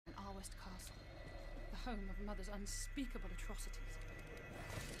home of Mother's unspeakable atrocities.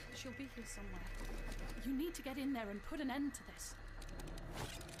 She'll be here somewhere. You need to get in there and put an end to this.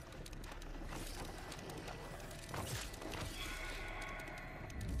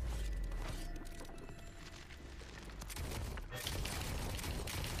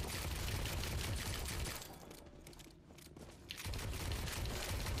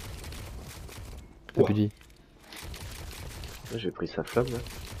 T'as plus dit. J'ai pris sa flamme là.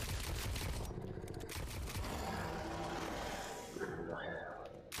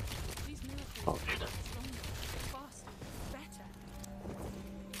 Oh putain.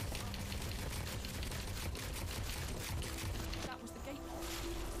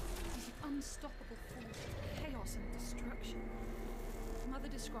 Unstoppable force of chaos and destruction. Mother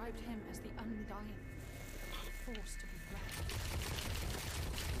described him as the undying, force to be bred.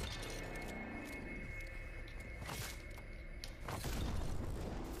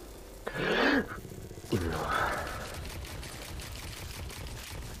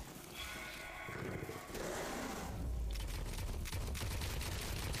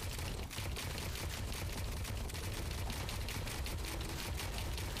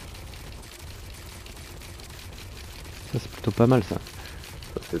 Ça c'est plutôt pas mal ça.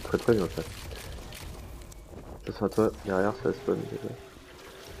 Ça c'est très très bien ça. Ça sera toi, derrière ça spawn déjà.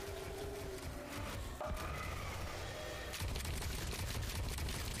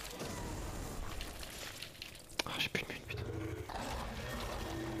 Oh, j'ai plus de mine, putain.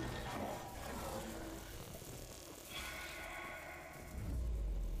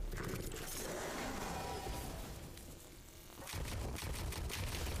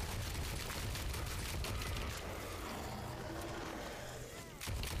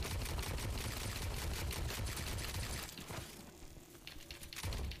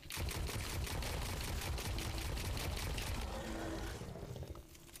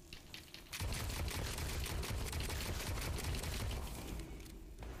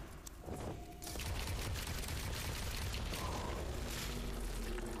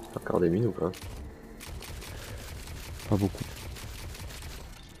 Encore des mines ou pas? Pas beaucoup.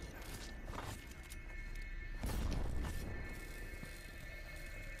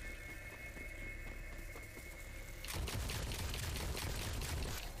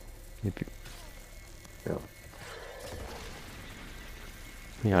 Il n'y a plus. Merde.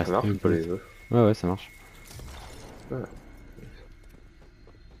 Il reste Ça marche une ou pas pause. les œufs? Ouais ouais ça marche. Voilà.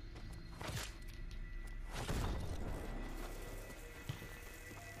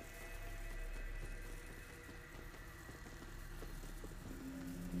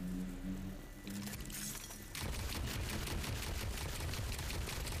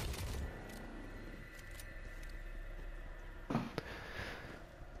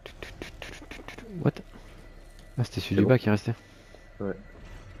 What? Ah c'était celui C'est du bon. bas qui restait. Ouais.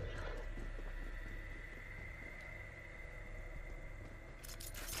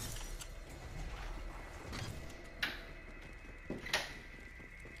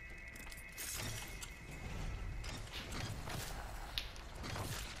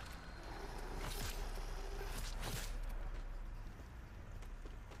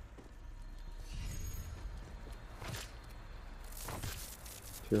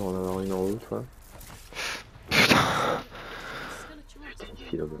 Tu vas en avoir une en haut toi? Putain. Putain il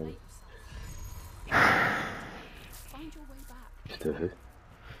file au bon. Qu'est-ce que t'as fait?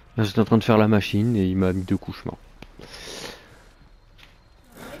 Là j'étais en train de faire la machine et il m'a mis 2 couches mort.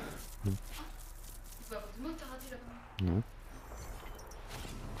 Non.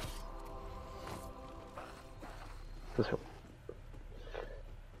 Attention.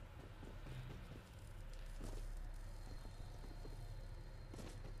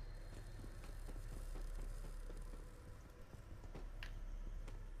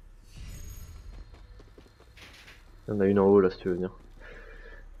 Il y en a une en haut là si tu veux venir.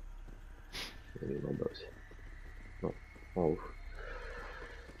 Il y en a une en bas aussi. Non, en haut.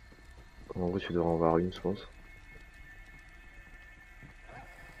 En haut tu devrais en voir une je pense.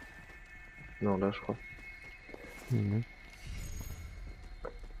 Non là je crois. Mmh.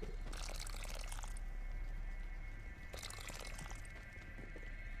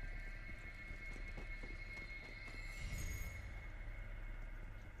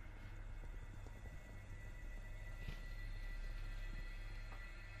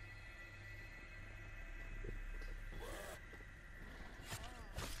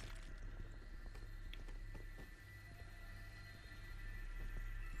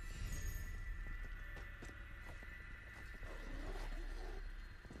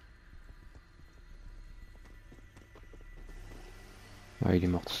 Ah il est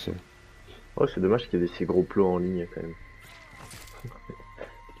mort tout seul. Oh c'est dommage qu'il y ait ces gros plots en ligne quand même.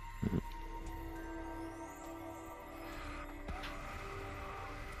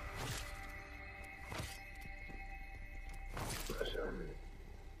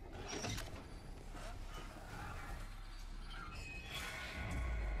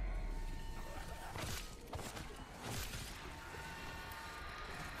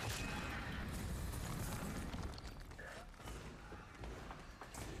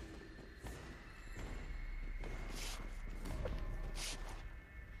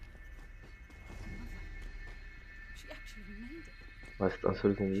 Reste un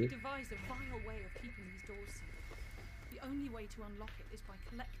seul She zombie. devised a vile way of keeping these doors sealed. The only way to unlock it is by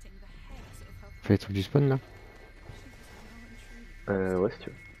collecting the heads of her Fais les trucs du spawn là. She was well and truly Ouais, si tu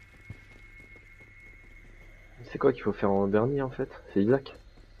veux. C'est quoi qu'il faut faire en dernier en fait? C'est Isaac?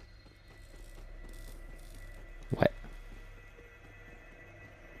 Ouais.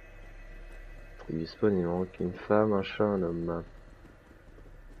 Truc du spawn, il manque une femme, un chat, un homme.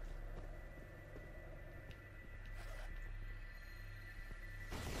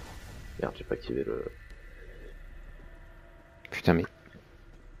 Merde, j'ai pas activé le... Putain mais.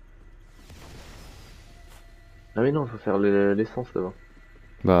 Ah mais non, faut faire l'essence d'abord.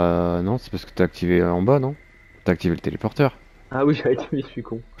 Bah non, c'est parce que t'as activé en bas, non? T'as activé le téléporteur. Ah oui, j'ai activé, je suis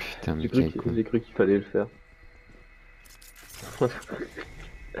con. Putain mais J'ai cru quel con. qu'il fallait le faire.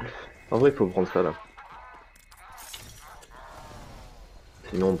 En vrai, il faut prendre ça là.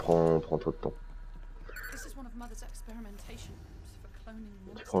 Sinon, on prend trop de temps. This is one of Mother's experimentation rooms for cloning Tu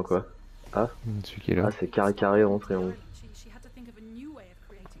monsters. prends quoi? Ah, Celui qui est là. ah c'est carré carré en triangle. She had to think of a new way of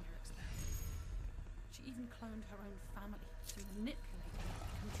creating her experiments. She even cloned her own family to manipulate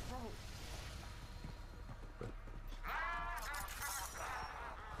and control.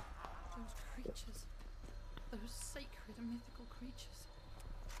 Those creatures, those sacred and mythical creatures.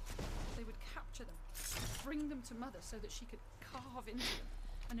 They would capture them, bring them to Mother so that she could carve into them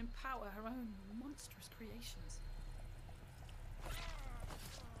and empower her own monstrous creations.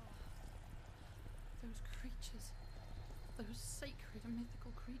 Those creatures, those sacred and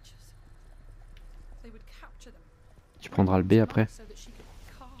mythical creatures. They would capture them. Tu prendras le B après. So that she could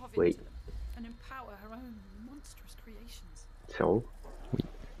carve Oui. into them and empower her own monstrous creations. Cerveau. Oui.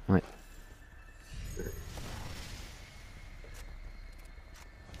 Ouais.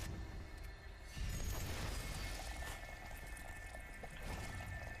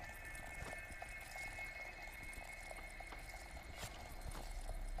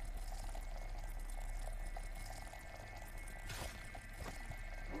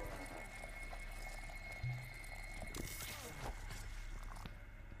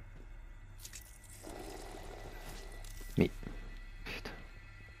 Mais. Putain.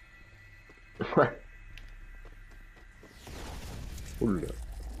 Ouais. Oula.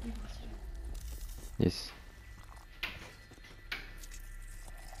 Yes.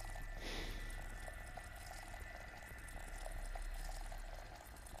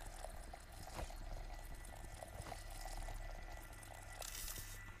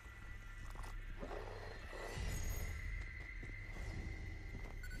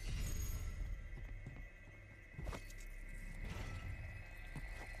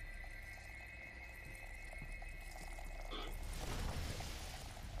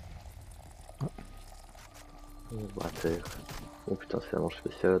 Bah, oh putain, c'est un manche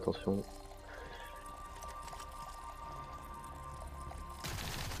spécial, attention.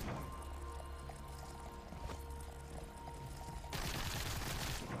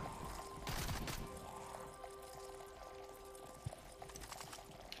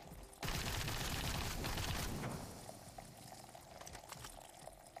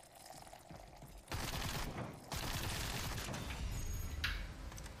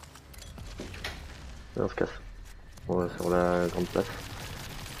 Et on se casse. On va sur la grande place.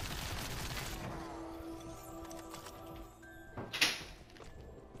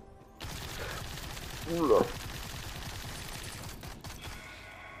 Oula.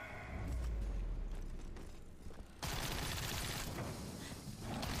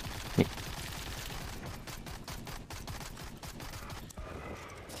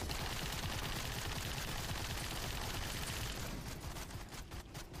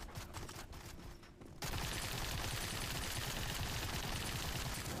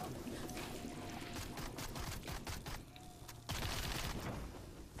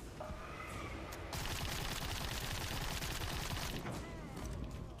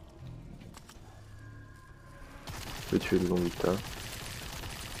 Je vais tuer le zombie là.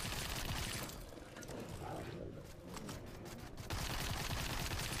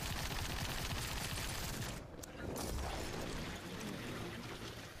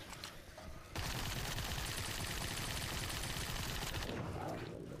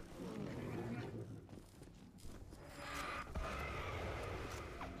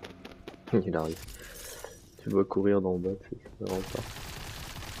 Il arrive. Tu dois courir dans le bas, c'est vraiment pas.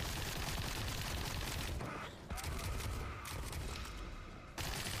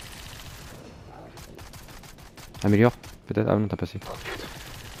 Améliore. Peut-être. Ah non, t'as passé.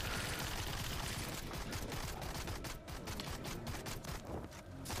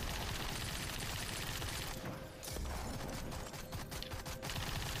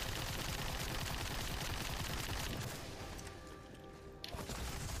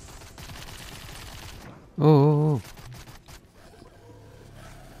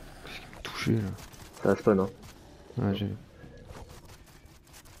 Ça va spawn, hein. Ouais, j'ai vu.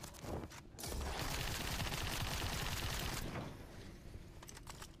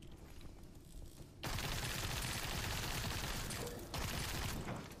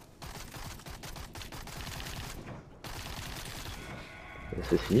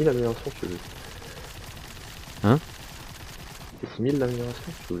 C'est 6000 l'amélioration, tu veux. Hein? C'est 6000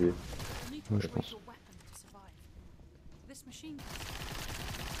 l'amélioration, tu veux. You'll need to Ouais, je upgrade pense. your weapon to survive. This machine.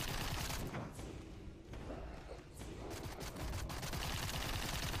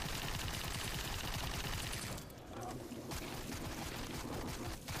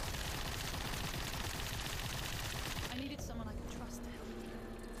 I needed someone I could trust to help me.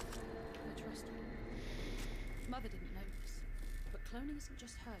 I trust you. Mother didn't know this, but cloning isn't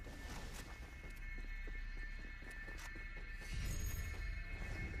just her doing it.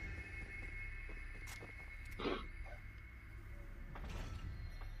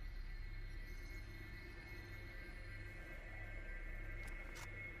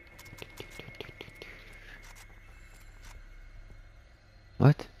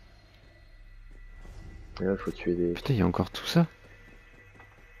 What? Et là, faut tuer des. Putain, il y a encore tout ça?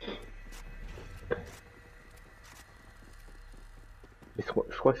 Mais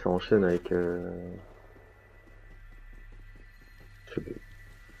je crois que ça enchaîne avec. Je sais plus.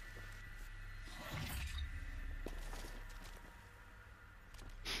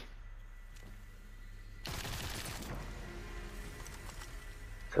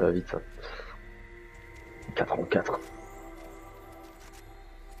 Ça va vite, ça. 4 en 4.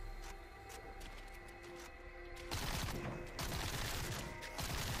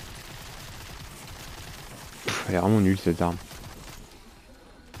 Elle est vraiment nulle cette arme.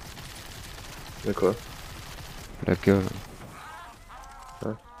 De quoi? La queue.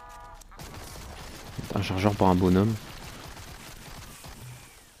 Ouais. Un chargeur pour un bonhomme.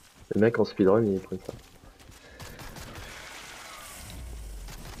 Le mec en speedrun, il prend ça.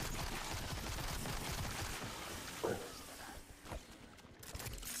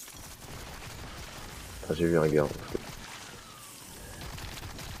 Ah, j'ai vu un gars.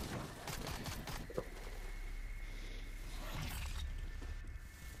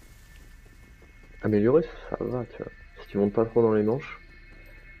 Améliorer, ça va, tu vois. Si tu montes pas trop dans les manches.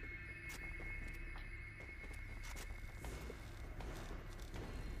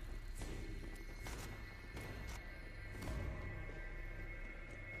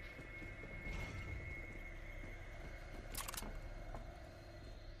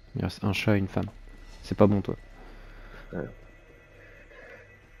 Il reste un chat et une femme. C'est pas bon, toi. Ouais.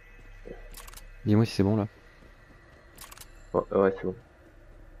 Dis-moi si c'est bon là. Ouais, ouais, c'est bon.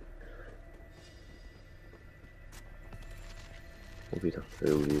 Oh putain,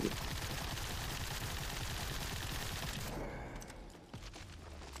 j'avais oublié.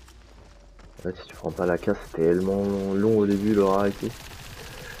 Ouais, si tu prends pas la casse, c'était tellement long au début, l'aura et tout.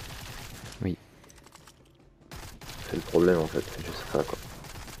 Oui. C'est le problème en fait, c'est juste ça quoi.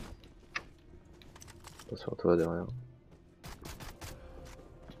 Attention à toi derrière.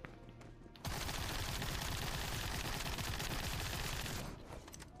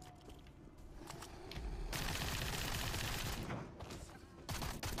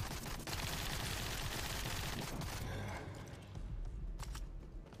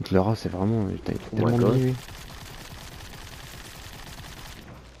 Donc Laura, c'est vraiment. Putain, il est Oh tellement my God. bien lui.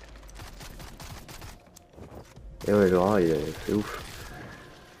 Et ouais, l'aura, c'est ouf.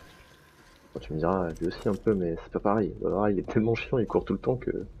 Bon, tu me diras, lui aussi un peu, mais c'est pas pareil. L'aura, il est tellement chiant, il court tout le temps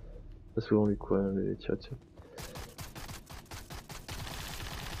que. Pas souvent lui quoi, les tirs dessus.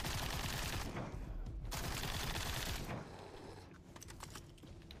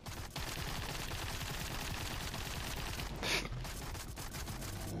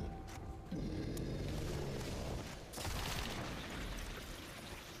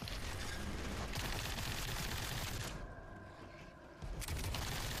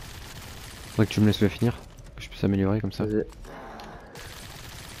 Faudrait que tu me laisses le finir. Que je puisse améliorer comme ça. Vas-y.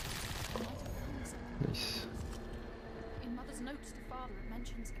 Nice. In Mother's notes to Father, it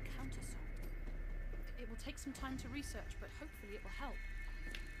mentions a counter-song. It will take some time to research, but hopefully it will help.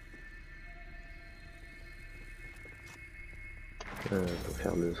 Faut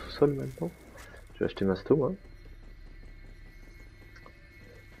faire le sous-sol maintenant. Je vais acheter ma sto, hein.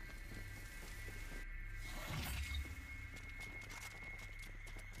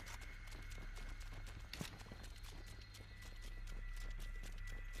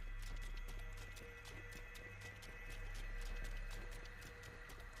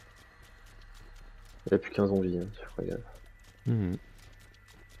 Il n'y a plus qu'un zombie, hein, tu feras gaffe. Mhm.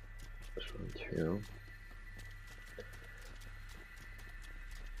 Je vais en tuer un.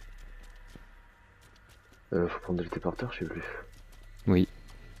 Faut prendre le téléporteur, je sais plus. Oui.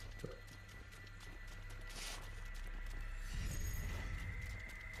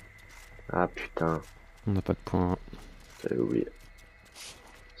 Ah putain, On n'a pas de points. j'avais oublié.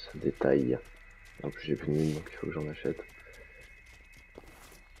 Ce détail. En plus j'ai plus de mine donc il faut que j'en achète.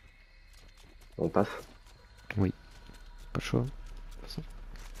 On passe. Oui. Pas le choix. Passons.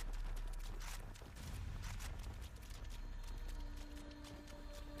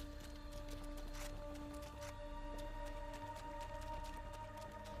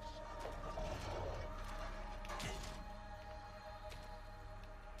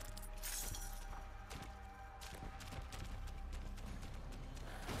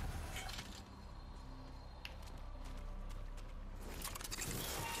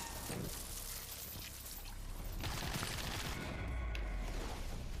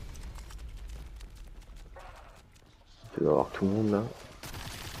 Tu dois avoir tout le monde là.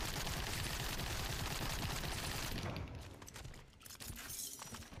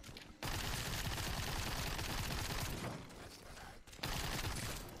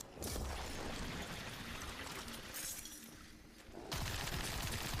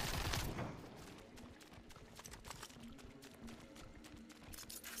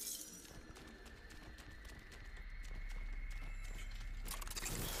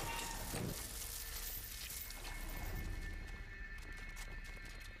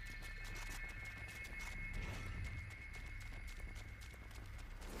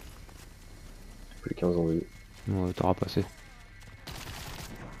 Plus 15 en vie. Bon, t'auras passé.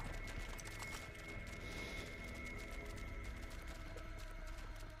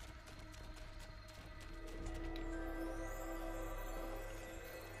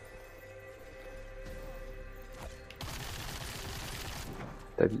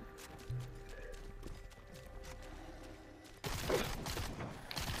 Ta vie.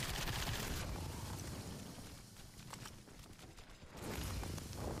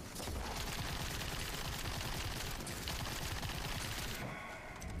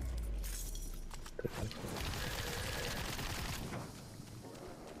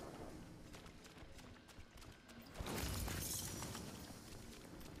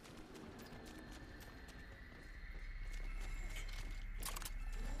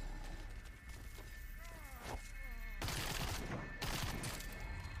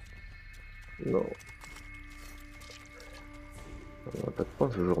 Non. On n'a pas de points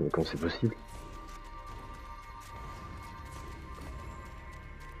ce jour, mais comment c'est possible?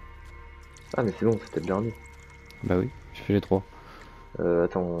 Ah mais c'est bon, c'était le dernier. Bah oui, j'ai fait les 3.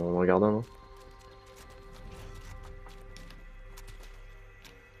 Attends, on en garde un, non?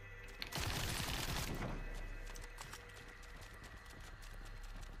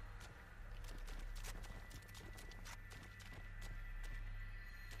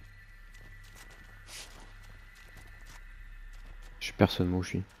 Je suis personne, moi où je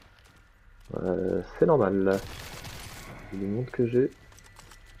suis. C'est normal. C'est le monde que j'ai.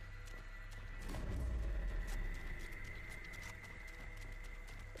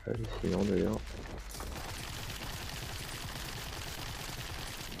 Hallucinant d'ailleurs.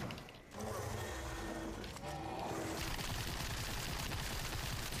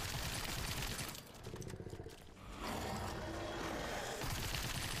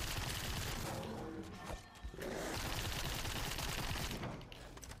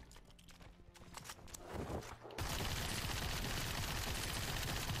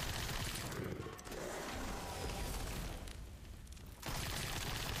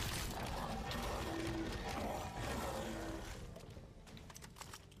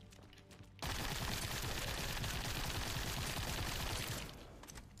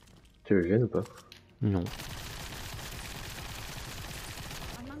 Tu veux que je vienne ou pas? Non.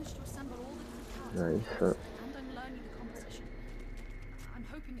 I managed to assemble all the different parts Nice. and I'm learning the composition. I'm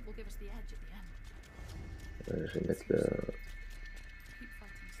hoping it will give us the edge at the end. Je vais mettre Keep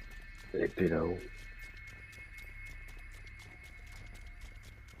fighting, Sker. l'épée là-haut.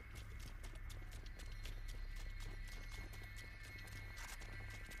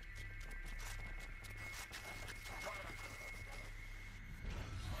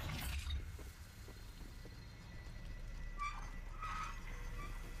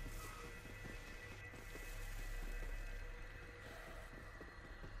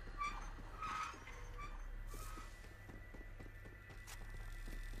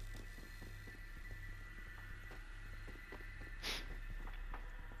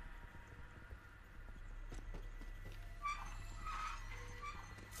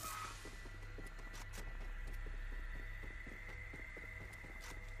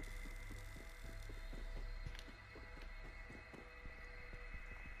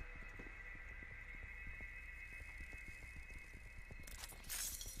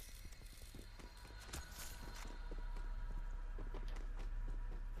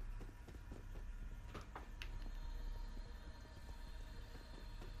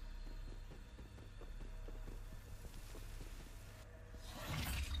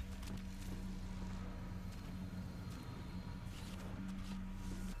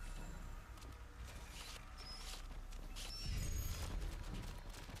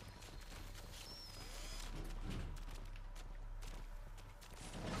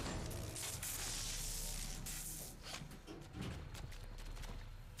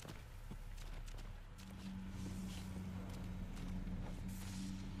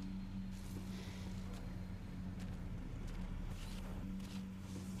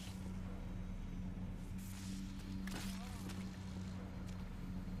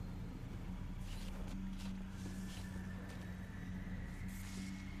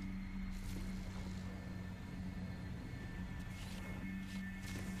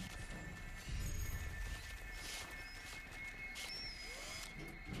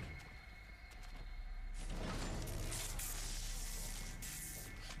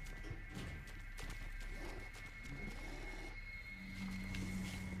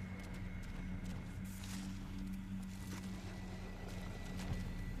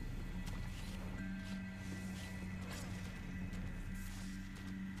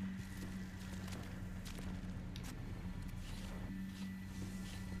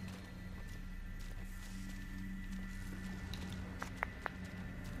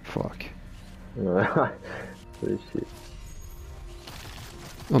 Ouais, vérifier.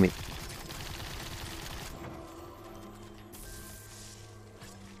 Oh mais.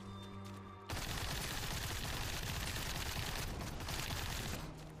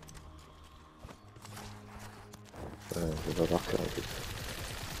 Je vais pas partir en plus.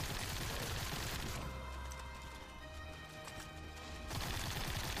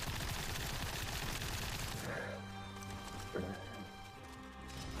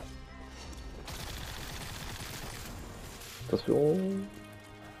 Attention.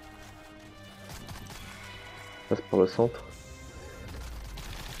 Passe par le centre.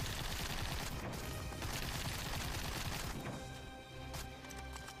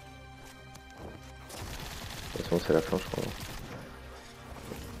 Attention, c'est la fin, je crois.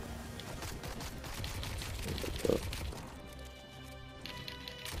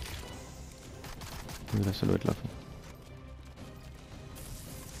 Là, ça doit être la fin.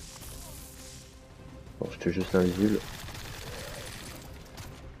 Bon, je tue juste l'invisible.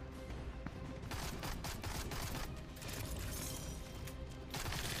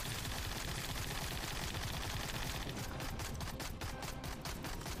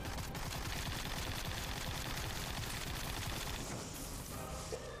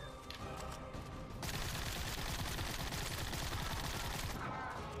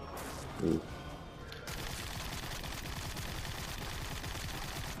 Oui.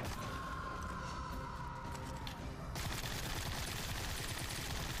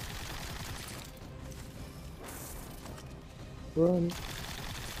 Run. I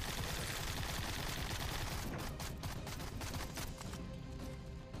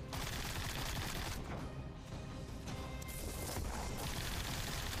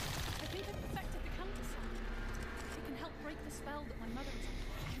think I've perfected the counter-sound. It can help break the spell that my mother is under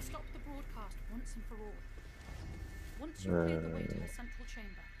and stop the broadcast once and for all. Once you've cleared the way to the central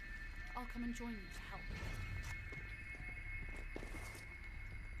chamber, I'll come and join you to help.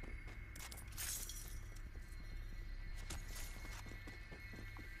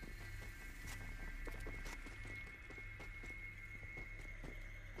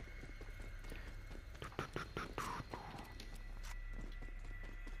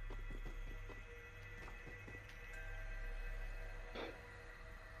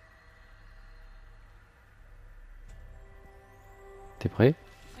 T'es prêt?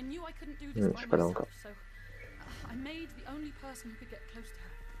 I knew I couldn't do this Je by suis pas là myself, encore. so I made the only person who could get close to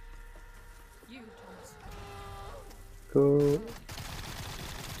her. You, Thomas. Go.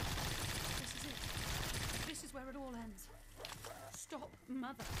 This is it. This is where it all ends. Stop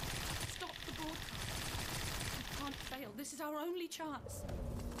Mother. Stop the broadcast. We can't fail. This is our only chance.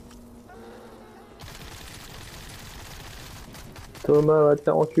 Thomas, va te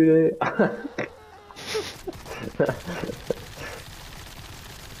faire enculer.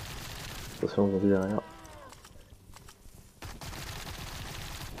 Attention, zombie derrière.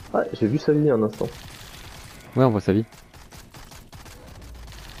 Ah, j'ai vu sa vie un instant. Ouais, on voit sa vie.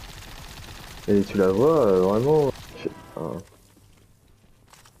 Et tu la vois vraiment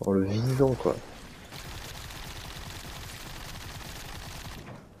en le visant, quoi.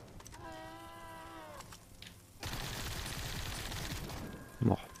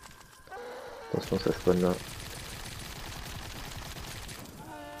 Mort. Attention, ça spawn là.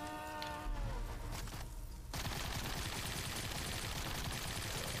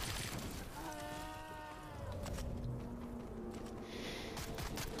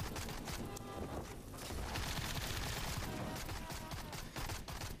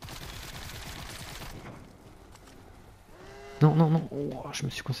 Non, non, non. Oh, je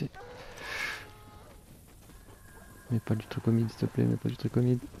me suis coincé. Mais pas du truc humide, s'il te plaît, mais pas du truc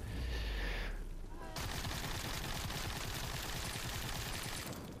humide.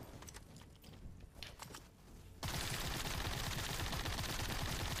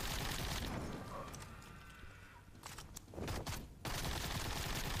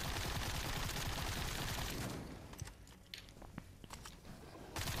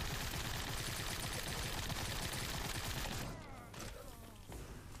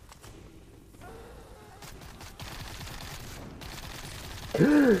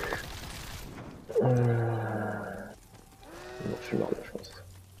 Non, je suis mort là, je pense.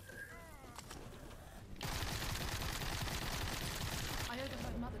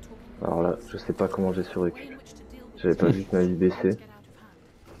 Alors là, je sais pas comment j'ai survécu. J'avais pas vu que ma vie baissait.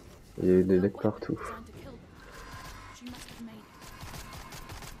 Il y a eu des legs partout.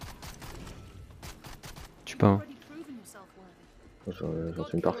 Tu peux, hein. J'en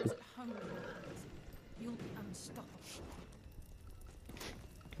suis une partie.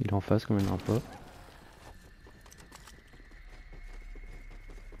 Il est en face comme il n'en a pas.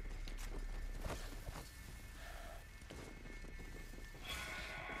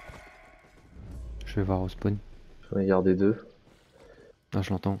 vais voir au spawn. J'en ai gardé 2. Ah,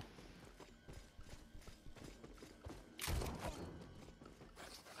 je l'entends.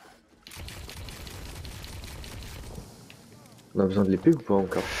 On a besoin de l'épée ou pas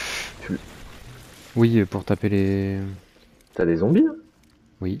encore? Oui, pour taper les... T'as des zombies là?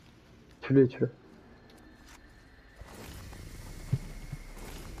 Oui. Tue-les.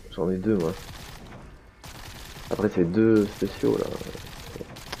 J'en ai 2 moi. Après c'est 2 spéciaux là.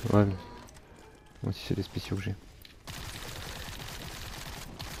 Ouais. Moi aussi c'est des spéciaux que j'ai.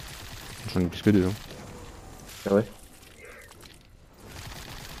 J'en ai plus que 2. Hein. Ah ouais?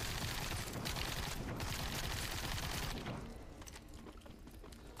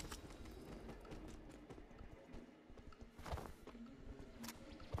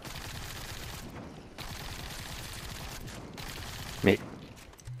 Mais...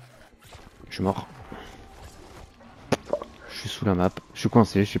 Je suis mort. Je suis sous la map. Je suis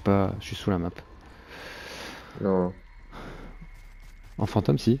coincé, je sais pas... Je suis sous la map. Non. En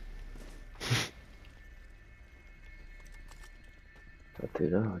fantôme, si. Ah, t'es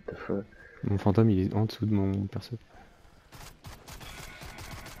là, what the fuck. Mon fantôme, il est en dessous de mon perso.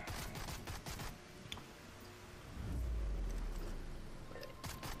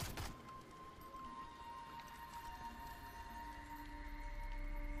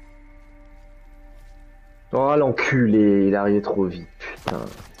 Oh l'enculé, il est arrivé trop vite, putain.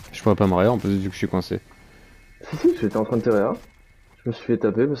 Je pourrais pas me réa en plus vu que je suis coincé. Si, j'étais en train de te réa. Je me suis fait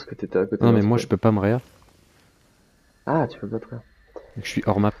taper parce que t'étais à côté Non d'un mais moi spawn. je peux pas me réa. Ah, tu peux pas te réa. Je suis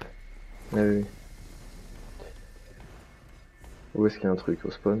hors map. Ah oui. Où est-ce qu'il y a un truc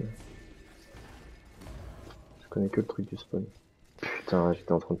au spawn? Je connais que le truc du spawn. Putain,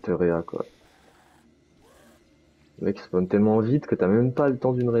 j'étais en train de te réa quoi. Le mec il spawn tellement vite que t'as même pas le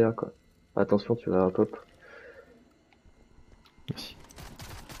temps d'une réa quoi. Attention, tu vas pop. Merci.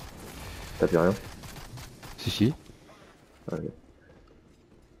 T'as fait rien? Si si. Allez.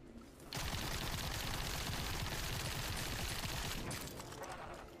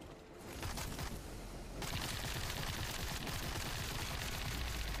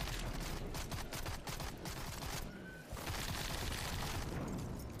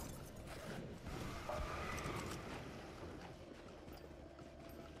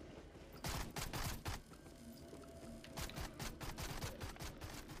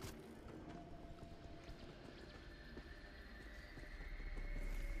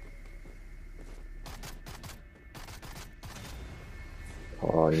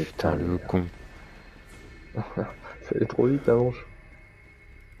 Oh, il est Putain le con. Ça allait trop vite la manche.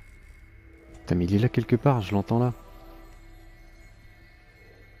 Putain mais il est là quelque part, je l'entends là.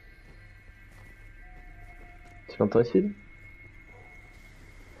 Tu l'entends ici?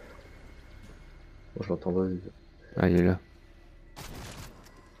 Bon, je l'entends pas. Ah il est là.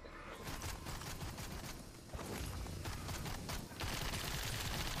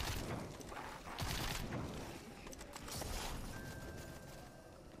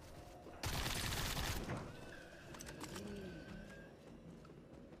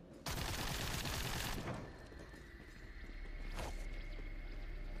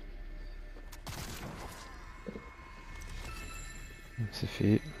 C'est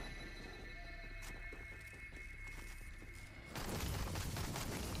fait.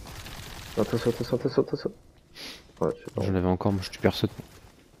 Saute. Ouais, je sais pas. J'en avais encore, moi je tue personne.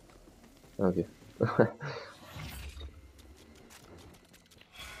 Ah, ok.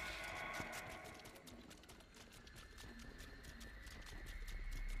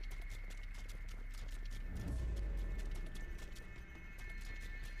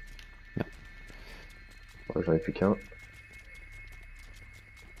 Ouais, j'en ai plus qu'un.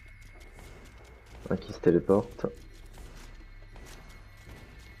 Un qui se téléporte.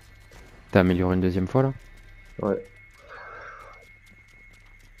 T'as amélioré une deuxième fois là? Ouais.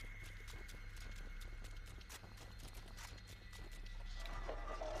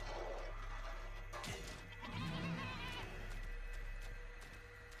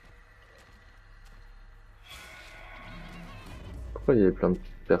 Pourquoi il y avait plein de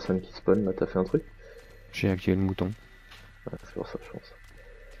personnes qui spawnent là? T'as fait un truc? J'ai activé le mouton. Ah, c'est pour ça, je pense.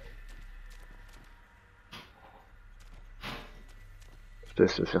 Je te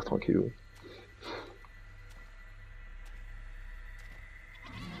laisse le faire tranquillou.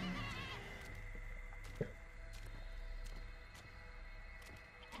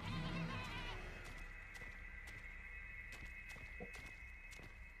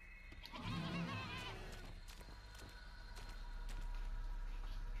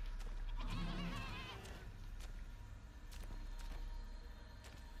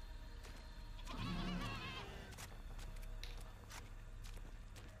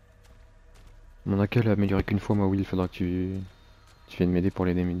 On a qu'à l'améliorer qu'une fois, moi, Will. Il faudra que tu viennes m'aider pour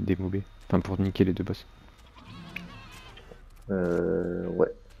les démober. Enfin, pour niquer les deux boss.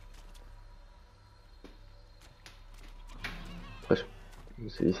 Ouais. Après,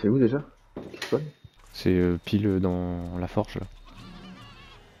 c'est où déjà? C'est pile dans la forge, là.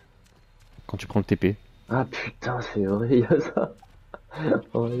 Quand tu prends le TP. Ah putain, c'est vrai, il y a ça.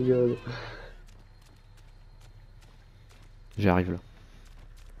 Oh my god. J'y arrive là.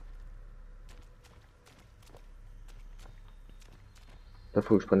 Là,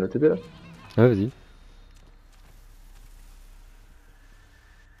 faut que je prenne le TP là. Ah, vas-y.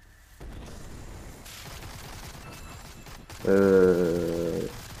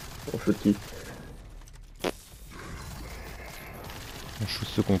 On shoot qui? On shoot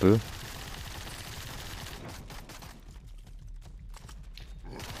ce qu'on peut.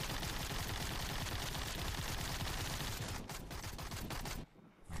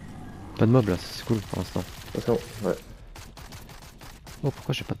 Pas de mob là, c'est cool pour l'instant. De toute façon, ouais. Oh,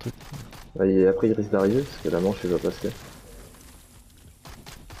 pourquoi j'ai pas de truc? Bah, et après, il risque d'arriver parce que la manche, elle va passer.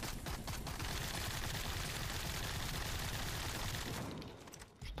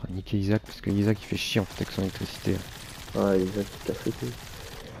 Je suis en train de niquer Isaac parce que Isaac il fait chier en fait avec son électricité. Ah, Isaac qui casse les couilles.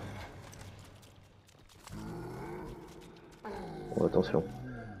 Bon, attention.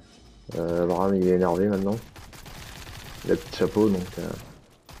 Abraham, il est énervé maintenant. Il a le petit chapeau donc.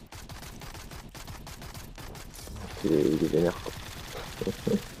 Il est vénère quoi.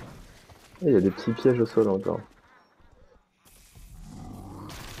 Il y a des petits pièges au sol encore.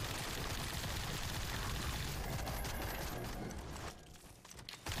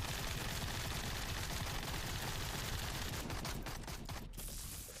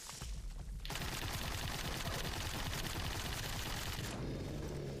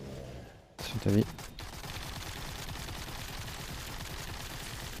 Sur ta vie.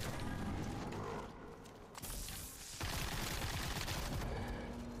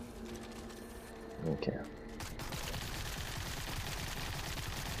 Ok.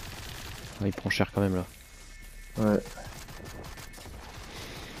 Ah, il prend cher quand même là. Ouais.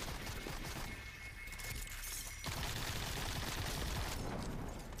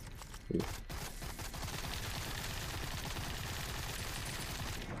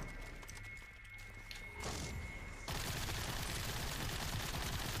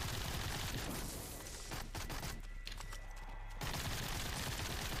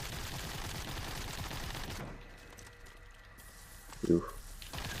 C'est ouf.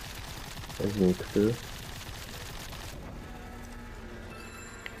 Vas-y, nique-le.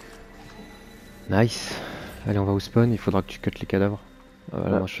 Nice. Allez, on va au spawn, il faudra que tu cuttes les cadavres. Ah,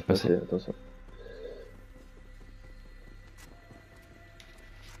 voilà, moi je suis passé. Attention.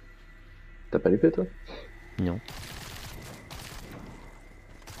 T'as pas l'épée toi? Non.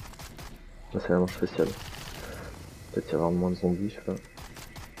 Ah, c'est la manche spéciale. Peut-être y avoir moins de zombies, je sais pas.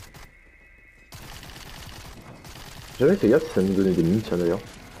 J'avais fait gaffe si ça nous donnait des mines, tiens d'ailleurs.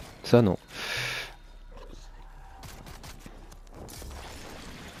 Ça non.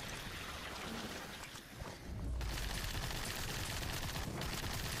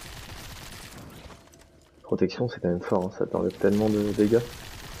 Protection, c'est quand même fort, hein. Ça t'enlève tellement de dégâts.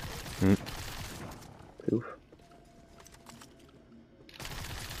 Mm. C'est ouf.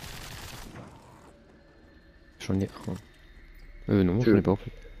 J'en ai un. Non, j'en ai pas en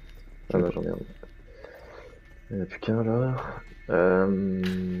fait. Ah bah j'en ai un. Il n'y en a plus qu'un là.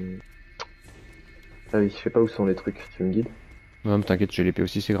 Ah oui, je sais pas où sont les trucs, tu me guides? Non, mais t'inquiète, j'ai l'épée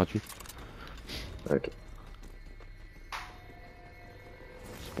aussi, c'est gratuit. Ok.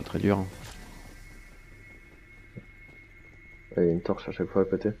 C'est pas très dur. Hein. Il y a une torche à chaque fois à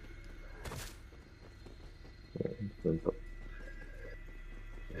côté. Même pas.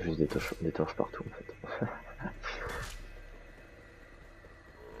 Il y a juste des torches partout en fait.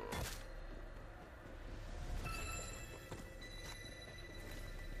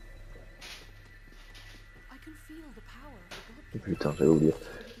 Oh putain, j'avais oublié.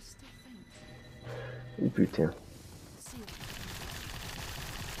 Oh putain.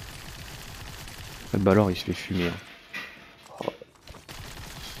 Le ballon il se fait fumer. Hein. Oh.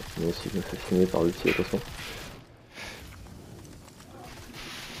 Moi aussi je me fais fumer par l'outil, attention.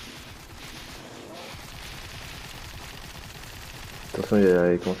 Attention,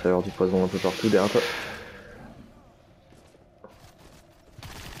 il commence à y avoir du poison un peu partout derrière toi.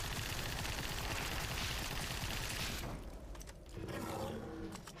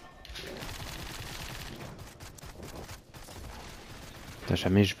 Putain,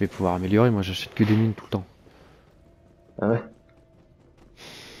 jamais je vais pouvoir améliorer, moi j'achète que des mines tout le temps. Ah ouais?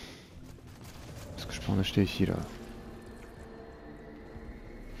 Est-ce que je peux en acheter ici là?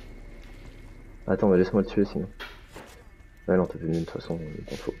 Attends, mais laisse-moi le tuer sinon. Ouais, non, t'as vu de toute façon, il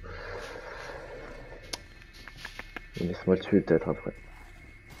t'en faut. Laisse-moi le tuer peut-être après.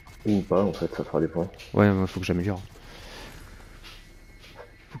 Ou pas, en fait, ça fera des points. Ouais, faut que j'améliore.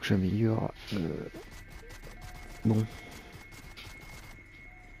 Faut que j'améliore. Bon.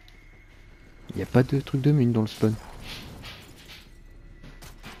 Y a pas de truc de mine dans le spawn.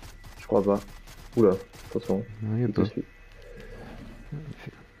 Je crois pas. Oula, attention. Non, y a Il pas. te suit.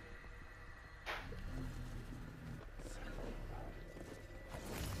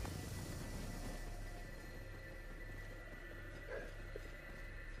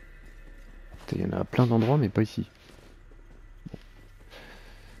 Il y en a à plein d'endroits, mais pas ici.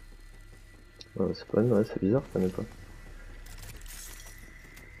 Spawn, ouais, c'est bizarre, ça n'est pas.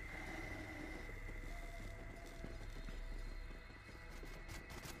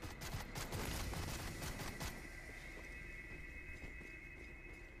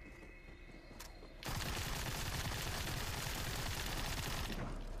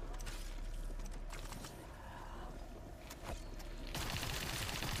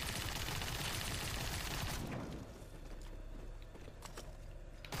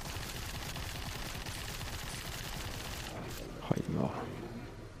 Oh, il est mort.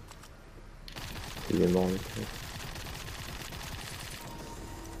 Il est mort, mec.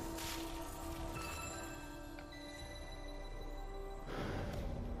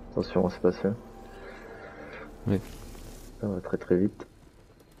 Attention, on s'est passé. Ouais. Ça va très très vite.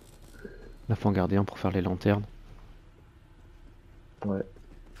 Là, faut en garder un pour faire les lanternes. Ouais.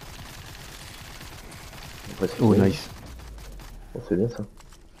 Après, c'est Oh, fini. nice. Bon, c'est bien ça.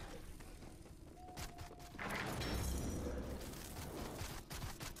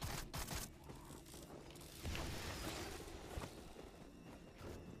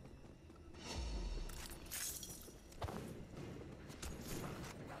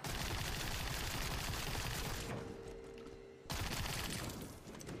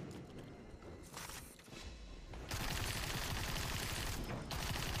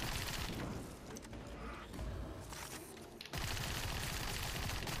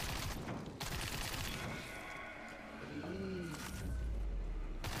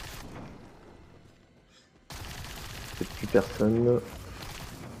 Plus personne. Moi,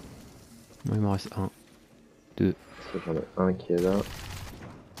 il m'en reste un. Deux. J'en ai un qui est là.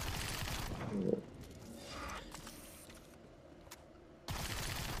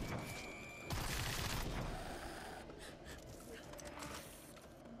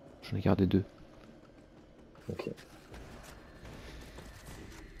 J'en ai gardé deux. Ok.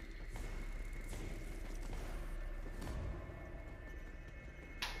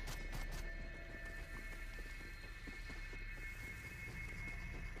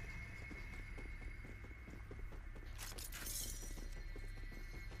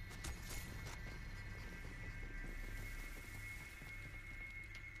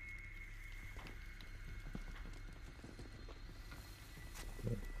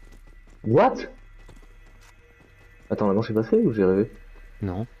 What? Attends, la manche est passée ou j'ai rêvé?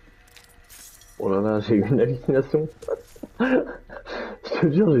 Non. Oh là là, j'ai eu une hallucination. Je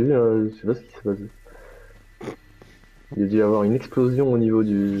te jure, j'ai eu un... Je sais pas ce qui s'est passé. Il y a dû y avoir une explosion au niveau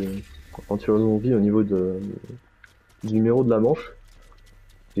du... Quand tu zombie au niveau du numéro de la manche.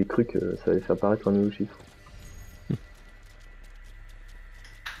 J'ai cru que ça allait faire apparaître un nouveau chiffre.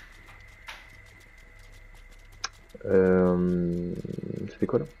 Tu fais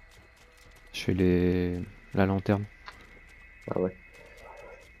quoi là? Je fais la lanterne. Ah ouais.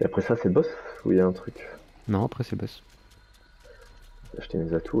 Et après ça, c'est le boss ou il y a un truc? Non, après c'est boss. J'ai acheté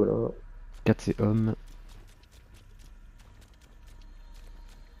mes atouts alors. 4 c'est homme.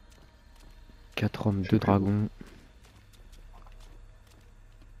 4 hommes, 2 dragons.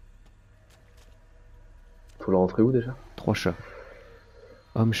 Faut le rentrer où déjà? 3 chats.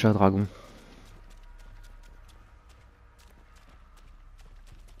 Homme, chat, dragon.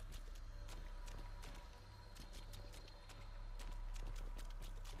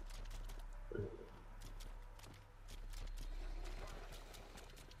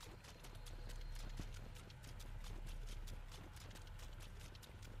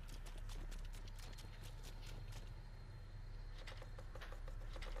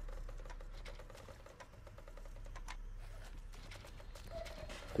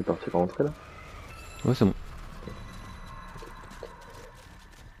 T'es parti pour rentrer là? Ouais, c'est bon.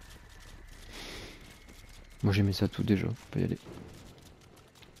 Moi j'ai mis ça tout déjà, on peut y aller.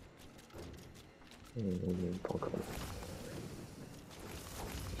 Pas encore.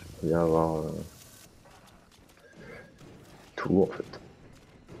 Il va y avoir tout en fait.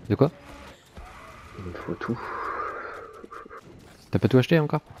 De quoi? Il me faut tout. T'as pas tout acheté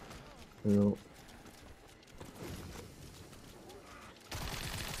encore? Non.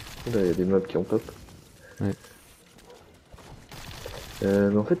 Là, il y a des mobs qui ont pop. Ouais.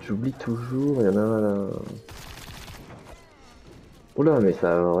 Mais en fait, j'oublie toujours, il y en a un là. Oula, mais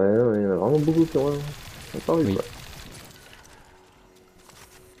ça, ouais, il y en a vraiment beaucoup qui ont apparu, Oui. quoi.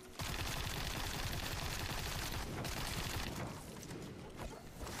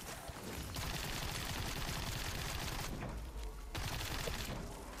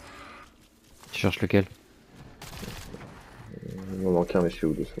 Tu cherches lequel? Il m'en manque un, mais je sais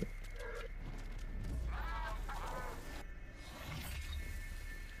où dessous.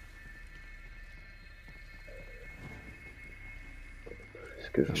 Est-ce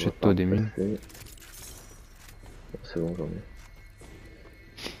que je vois Achète-toi pas des mines. passer? Bon, c'est bon, j'en ai.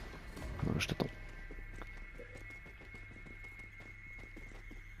 Voilà, je t'attends.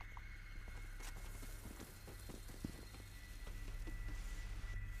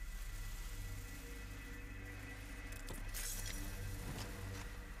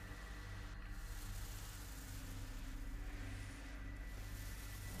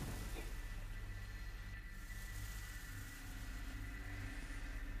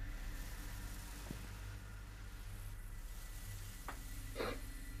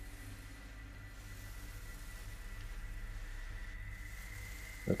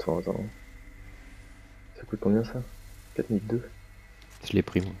 Attends. Ça coûte combien ça? 4002? Je l'ai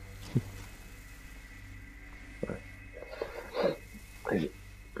pris moi. Vas-y.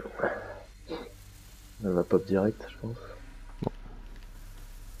 Elle va pop direct, je pense.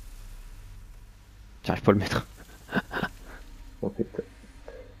 J'arrive pas à le mettre. En fait.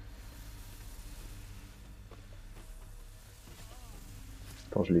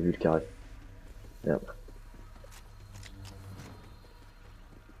 Attends, je l'ai vu le carré. Merde.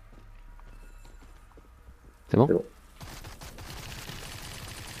 C'est bon? C'est bon.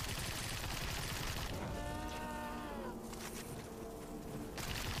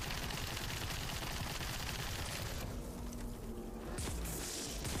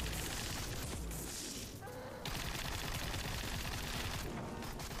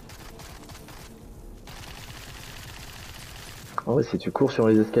 En vrai, si tu cours sur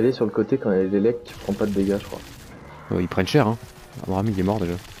les escaliers sur le côté quand il y a les legs, tu prends pas de dégâts, je crois. Ils prennent cher hein. Abraham il est mort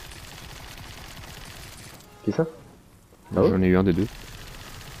déjà. Qui ça? Ah ouais? J'en ai eu un des deux.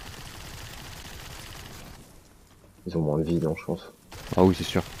 Ils ont moins de vie, non, je pense. Ah oui c'est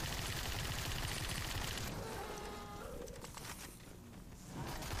sûr.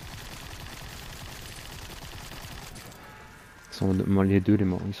 Ils sont morts les deux,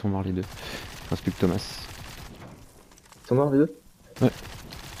 ils sont morts les deux. Il reste plus que Thomas. Ils sont morts les deux? Ouais.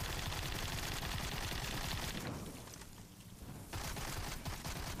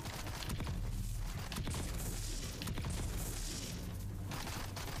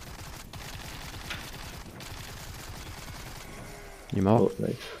 Il est mort. Oh,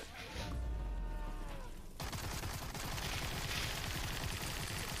 nice.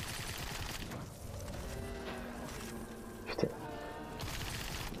 Putain.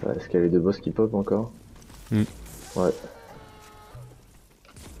 Ouais, est-ce qu'il y avait deux boss qui pop encore? Hmm. Ouais.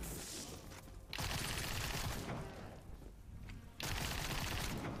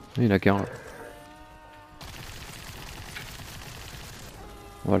 Il a qu'un là.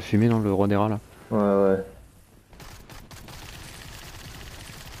 On va le fumer dans le roi des rats là. Ouais.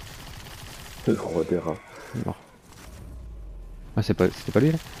 Le roi des rats. Il est mort. Ah c'était pas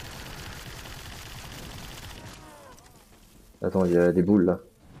lui là? Attends, il y a des boules là.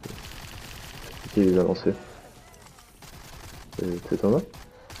 Qui les a lancées? C'est toi là?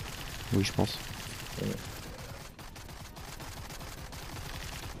 Oui je pense.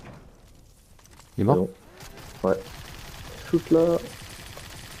 Il est mort? Bon. Ouais. Shoot là.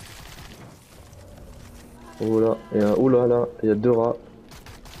 Oh là, oh là, il y a deux rats.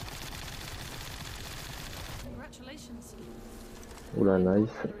 Congratulations. Oh là, nice.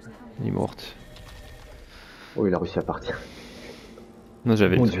 Il est mort. Oh, il a réussi à partir. Non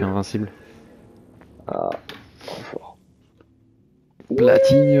j'avais Mon le Dieu. truc invincible. Ah, trop fort.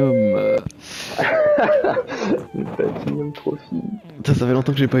 Platinum. Le Platinum Trophy. Ça fait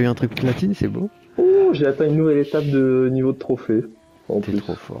longtemps que j'ai pas eu un truc platine, c'est beau. Oh, j'ai atteint une nouvelle étape de niveau de trophée. En T'es plus.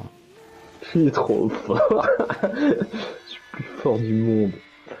 trop fort. Je suis trop fort. Je suis plus fort du monde.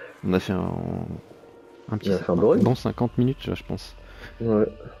 On a fait un petit On a fait un bon run. bon 50 minutes là, je pense. Ouais.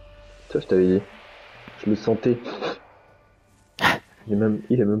 Ça, je t'avais dit. Je le sentais. Il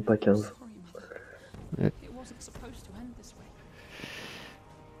est même pas 15. Sorry, Mother. Ouais. It wasn't supposed to end this way.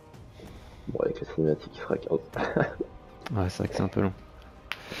 Bon, avec la cinématique, il sera 15. Ouais, c'est vrai que c'est un peu long.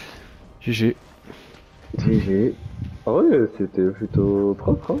 GG. GG. Ah ouais, c'était plutôt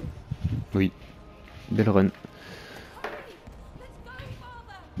propre, hein. Oui. Belle run. Let's go,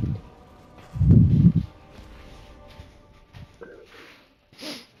 Father!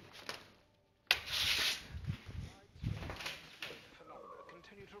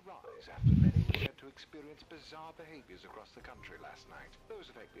 experienced bizarre behaviors across the country last night. Those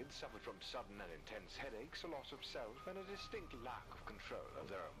affected suffered from sudden and intense headaches, a loss of self, and a distinct lack of control of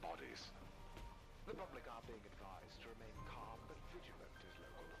their own bodies. The public are being advised to remain calm but vigilant as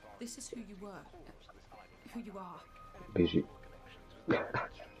local authorities. This is who you were. Who you are. BG.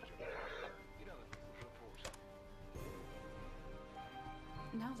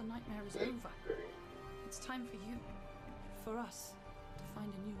 Now the nightmare is over. It's time for you, for us, to find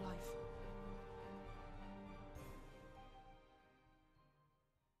a new life.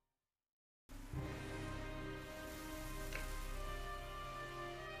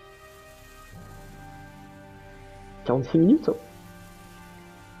 « 46 minutes hein.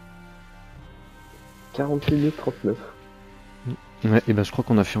 46 minutes 39. Ouais, et ben je crois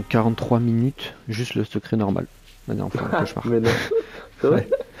qu'on a fait en 43 minutes juste le secret normal. La dernière fois, le cauchemar. Mais non, c'est vrai.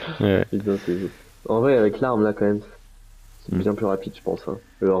 Ouais. Putain, c'est... En vrai, avec l'arme là, quand même, c'est bien plus rapide, je pense. Hein.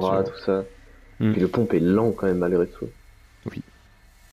 Le rat, tout ça. Mm. Puis le pompe est lent quand même, malgré tout. Oui.